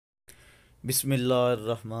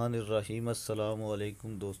बिस्मिल्लाहिर्रहमानिर्रहीम अस्सलाम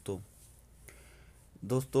वालेकुम दोस्तों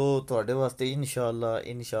ਤੁਹਾਡੇ ਵਾਸਤੇ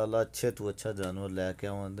ਇਨਸ਼ਾਅੱਲਾ ਅੱਛੇ ਤੋਂ ਅੱਛਾ ਜਾਨਵਰ ਲੈ ਕੇ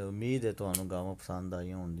ਆਵਾਂਗੇ। ਉਮੀਦ ਹੈ ਤੁਹਾਨੂੰ ਗਾਵਾਂ ਪਸੰਦ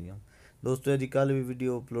ਆਈਆਂ ਹੋਣਗੀਆਂ। ਦੋਸਤੋ ਇਹਦੀ ਕੱਲ ਵੀ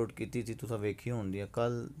ਵੀਡੀਓ ਅਪਲੋਡ ਕੀਤੀ ਸੀ, ਤੁਸੀਂ ਵੇਖੀ ਹੋਣਗੀਆਂ।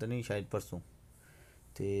 ਕੱਲ ਤਾਂ ਨਹੀਂ, ਸ਼ਾਇਦ ਪਰਸੋਂ।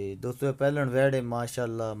 ਤੇ ਦੋਸਤੋ ਇਹ ਪਹਿਲਣ ਵੈੜ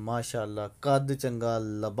ਮਾਸ਼ਾਅੱਲਾ ਕੱਦ ਚੰਗਾ,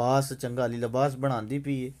 ਲਿਬਾਸ ਚੰਗਾ, ਹਾਲੀ ਲਿਬਾਸ ਬਣਾਉਂਦੀ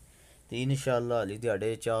ਪਈ ਹੈ। ਤੇ ਇਨਸ਼ਾਅੱਲਾ ਹਾਲੀ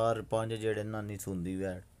ਦਿਹਾੜੇ 4-5 ਜਿਹੜੇ ਨਾਨੀ ਸੁਣਦੀ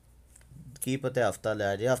ਵੈੜ, ਕੀ ਪਤਾ ਹਫਤਾ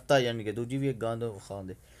ਲੈ ਜਾਏ, ਹਫਤਾ ਯਾਨੀ ਕਿ ਦੂਜੀ ਵੀ ਇੱਕ ਗਾਂ ਤੋਂ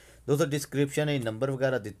ਵਿਖਾਉਂਦੇ। ਦੋਸਤੋ ਡਿਸਕ੍ਰਿਪਸ਼ਨ ਵਿੱਚ ਨੰਬਰ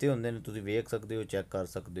ਵਗੈਰਾ ਦਿੱਤੇ ਹੁੰਦੇ ਨੇ, ਤੁਸੀਂ ਵੇਖ ਸਕਦੇ ਹੋ, ਚੈੱਕ ਕਰ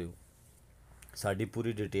ਸਕਦੇ ਹੋ। ਸਾਡੀ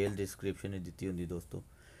ਪੂਰੀ ਡਿਟੇਲ ਡਿਸਕ੍ਰਿਪਸ਼ਨ ਵਿੱਚ ਦਿੱਤੀ ਹੁੰਦੀ ਦੋਸਤੋ।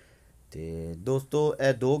 ਤੇ ਦੋਸਤੋ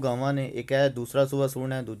ਇਹ ਦੋ ਗਾਵਾਂ ਨੇ, ਇੱਕ ਇਹ ਦੂਸਰਾ ਸੂਆ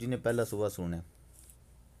ਸੂਣਾ ਹੈ, ਦੂਜੀ ਨੇ ਪਹਿਲਾ ਸੂਆ ਸੂਣਾ।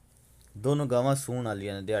 ਦੋਨੋਂ ਗਾਵਾਂ ਸੂਣ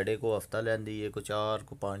ਵਾਲੀਆਂ ਨੇ, ਦਿਹਾੜੇ ਕੋ ਹਫਤਾ ਲੈਂਦੀ ਹੈ, ਕੋ 4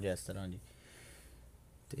 ਕੋ 5 ਇਸ ਤਰ੍ਹਾਂ ਜੀ।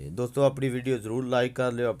 ਤੇ ਦੋਸਤੋ ਆਪਣੀ ਵੀਡੀਓ ਜ਼ਰੂਰ ਲਾइक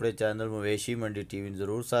कर लियो, अपने चैनल मवेशी मंडी टीवी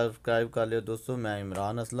ਜ਼ਰੂਰ ਸਬਸਕ੍ਰਾਈਬ ਕਰ ਲਿਓ। ਦੋਸਤੋ ਮੈਂ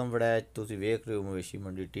ਇਮਰਾਨ ਅਸਲਮ ਵੜੈਚ, ਤੁਸੀਂ ਵੇਖ ਰਹੇ ਹੋ ਮਵੇਸ਼ੀ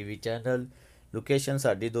ਮੰਡੀ ਟੀਵੀ ਚੈਨਲ। ਲੋਕੇਸ਼ਨ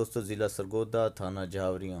ਸਾਡੀ ਦੋਸਤੋ ਜ਼ਿਲ੍ਹਾ ਸਰਗੋਧਾ, ਥਾਣਾ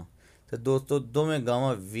ਜਹਾਵਰੀਆਂ। ਤੇ ਦੋਸਤੋ ਦੋਵੇਂ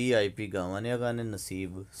ਗਾਵਾਂ VIP ਗਾਵਾਂ ਨੇ, ਅਗਾਂ ਨੇ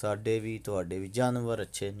ਨਸੀਬ ਸਾਡੇ ਵੀ ਤੁਹਾਡੇ ਵੀ, ਜਾਨਵਰ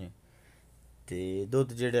ਅੱਛੇ ਨੇ। ਤੇ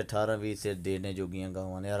ਦੁੱਧ ਜਿਹੜੇ 18-20 ਸਿਰ ਦੇਣੇ ਜੋਗੀਆਂ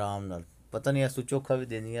ਗਾਵਾਂ ਨੇ ਆਰਾਮ ਨਾਲ। ਪਤਾ ਨਹੀਂ ਇਸ ਤੋਂ ਚੋਖਾ ਵੀ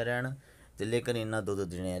ਦੇਣੀਆਂ ਰਹਿਣ ਤੇ ਲੇਕਿਨ ਇਹਨਾਂ ਦੁੱਧ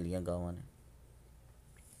ਦੇਣੇ ਵਾਲੀਆਂ ਗਾਵਾਂ ਨੇ।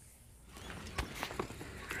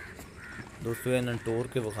 ਦੋਸਤੋ ਇਹਨਾਂ ਟੋਰ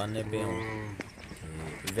ਕੇ ਵਿਖਾਣੇ ਪਏ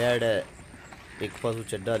ਹਾਂ। ਵੈੜ ਹੈ ਇੱਕ ਪਾਸੋਂ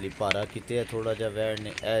ਚੱਡਾ ਲਈ ਭਾਰਾ ਕੀਤੇ ਥੋੜਾ ਜਿਹਾ ਵੈੜ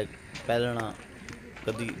ਨੇ। ਇਹ ਪਹਿਲਣਾ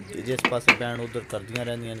ਕਦੀ ਜਿਸ ਪਾਸੇ ਬੈਣ ਉਧਰ ਕਰਦੀਆਂ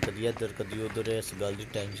ਰਹਿੰਦੀਆਂ ਨੇ, ਕਦੀ ਇੱਧਰ ਕਦੀ ਉਧਰ। ਇਸ ਗੱਲ ਦੀ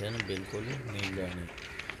ਟੈਨਸ਼ਨ ਬਿਲਕੁਲ ਨਹੀਂ ਲੈਣੀ।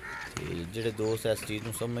 ਤੇ ਜਿਹੜੇ ਦੋਸਤ ਇਸ ਚੀਜ਼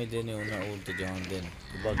ਨੂੰ ਸਮਝਦੇ ਨੇ ਉਹਨਾਂ ਉਹ ਤਾਂ ਜਾਣਦੇ ਨੇ।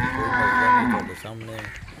 ਬਾਕੀ ਕੋਈ ਮਸਲਾ ਨਹੀਂ, ਤੁਹਾਡੇ ਸਾਹਮਣੇ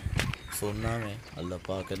ਸੁਣਨਾ में। अल्लाह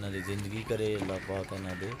पाक ਇਹਨਾਂ ਦੀ ਜ਼ਿੰਦਗੀ करे, अल्लाह पाक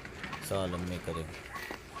ਇਹਨਾਂ ਦੇ ਸਾਹ ਲੰਮੇ करे।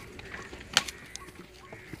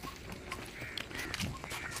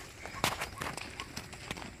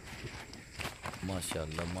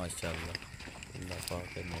 माशाअल्लाह अल्लाह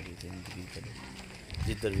पाक मेरी ज़िंदगी करे,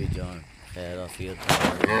 जिधर भी जान खैर आफियत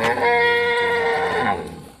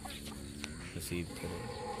नसीब करे।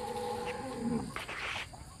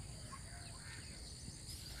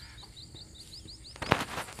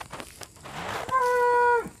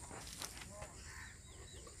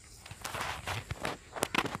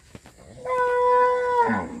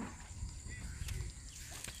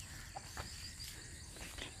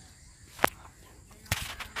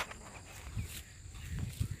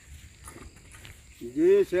 जी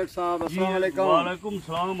शेख साहब अस्सलाम वालेकुम। वालेकुम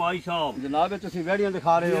सलाम आई साहब। जनाब तुसी वेड़ियां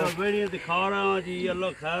दिखा रहे हो? वेड़ियां दिखा रहा हां जी,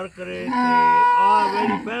 अल्लाह खैर करे। आ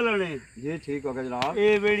वेड़ी पहला ने जी, ठीक हो गया जनाब। ए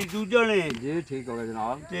वेड़ी दूजा ने जी, ठीक हो गया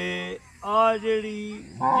जनाब। ते आ जेड़ी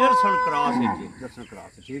जर्सन क्रॉस है जी, जर्सन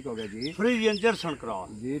क्रॉस ठीक हो गया जी। फ्रीजियन जर्सन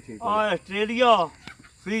क्रॉस जी, ठीक आ ऑस्ट्रेलिया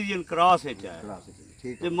फ्रीजियन क्रॉस है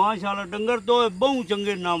ठीक। ते माशाल्लाह डंगर तो बहु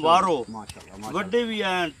चंगे ना वारो, माशाल्लाह वड्डे भी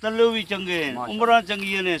हैं, तल्ले भी चंगे हैं, उमरां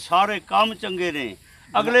चंगियां ने, सारे काम चंगे ने।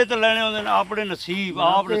 अगले तो लैने होंदे ने अपने नसीब,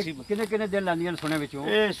 आप नसीब। किन्ने दिन लैंदियां सुने विचों?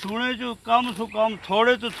 ए सुने जो कम सो कम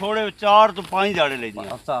थोड़े तो थोड़े 4 तो 5 दाड़े लेंदियां।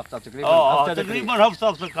 हफ्ता तकरीबन हफ्ता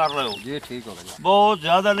कर रहे हो जी, ठीक हो गया। बहुत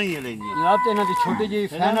ज्यादा नहीं है लेंदियां जनाब। ते इन्हां दी छोटी जी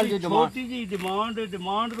फाइनल जी छोटी जी डिमांड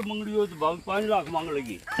तो मंगड़ी हो तो 5 लाख मांग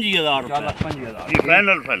लगी। 5000 5000 जी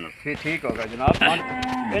फाइनल ठीक हो गया जनाब।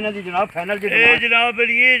 इन्हां दी जनाब फाइनल जी ए जनाब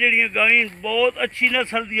ये जेड़ियां गायें बहुत अच्छी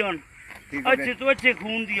नस्ल दियां, अच्छे तो अच्छे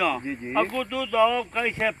खून दियां। अगो दूध आओ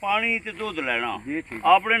कई शे पानी ते दूध लेना,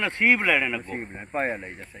 अपने नसीब लेने न पाया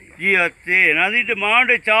ले जा सही जी। ते इन्हां दी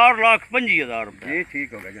डिमांड 4,25,000 रुपए जी,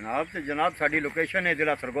 ठीक हो गया जनाब। ते जनाब साडी लोकेशन है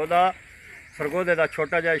जिला सरगोधा। सरगोधे दा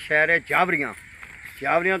छोटा जिहा शहर है जहावरियां।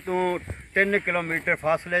 जहावरियां तो 3 किलोमीटर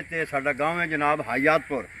फासले ते साडा गांव है जनाब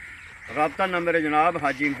हयातपुर। राबता नंबर है जनाब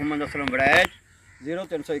हाजी मुहम्मद असलम वड़ाइच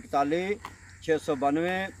 0341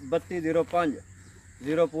 692 3205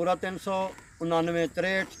 0 पूरा 399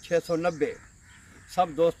 63 690।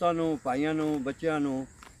 सब दोस्तों नू, भाइयों नू, बच्चों नू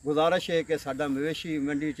गुजारिश है कि साडा मवेशी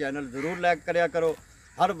मंडी चैनल ज़रूर लाइक करया करो।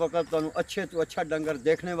 हर वक्त तुहानू अच्छे तो अच्छा डंगर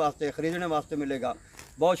देखने वास्ते, खरीदने वास्ते मिलेगा।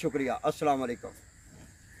 बहुत शुक्रिया। अस्सलाम वालेकुम।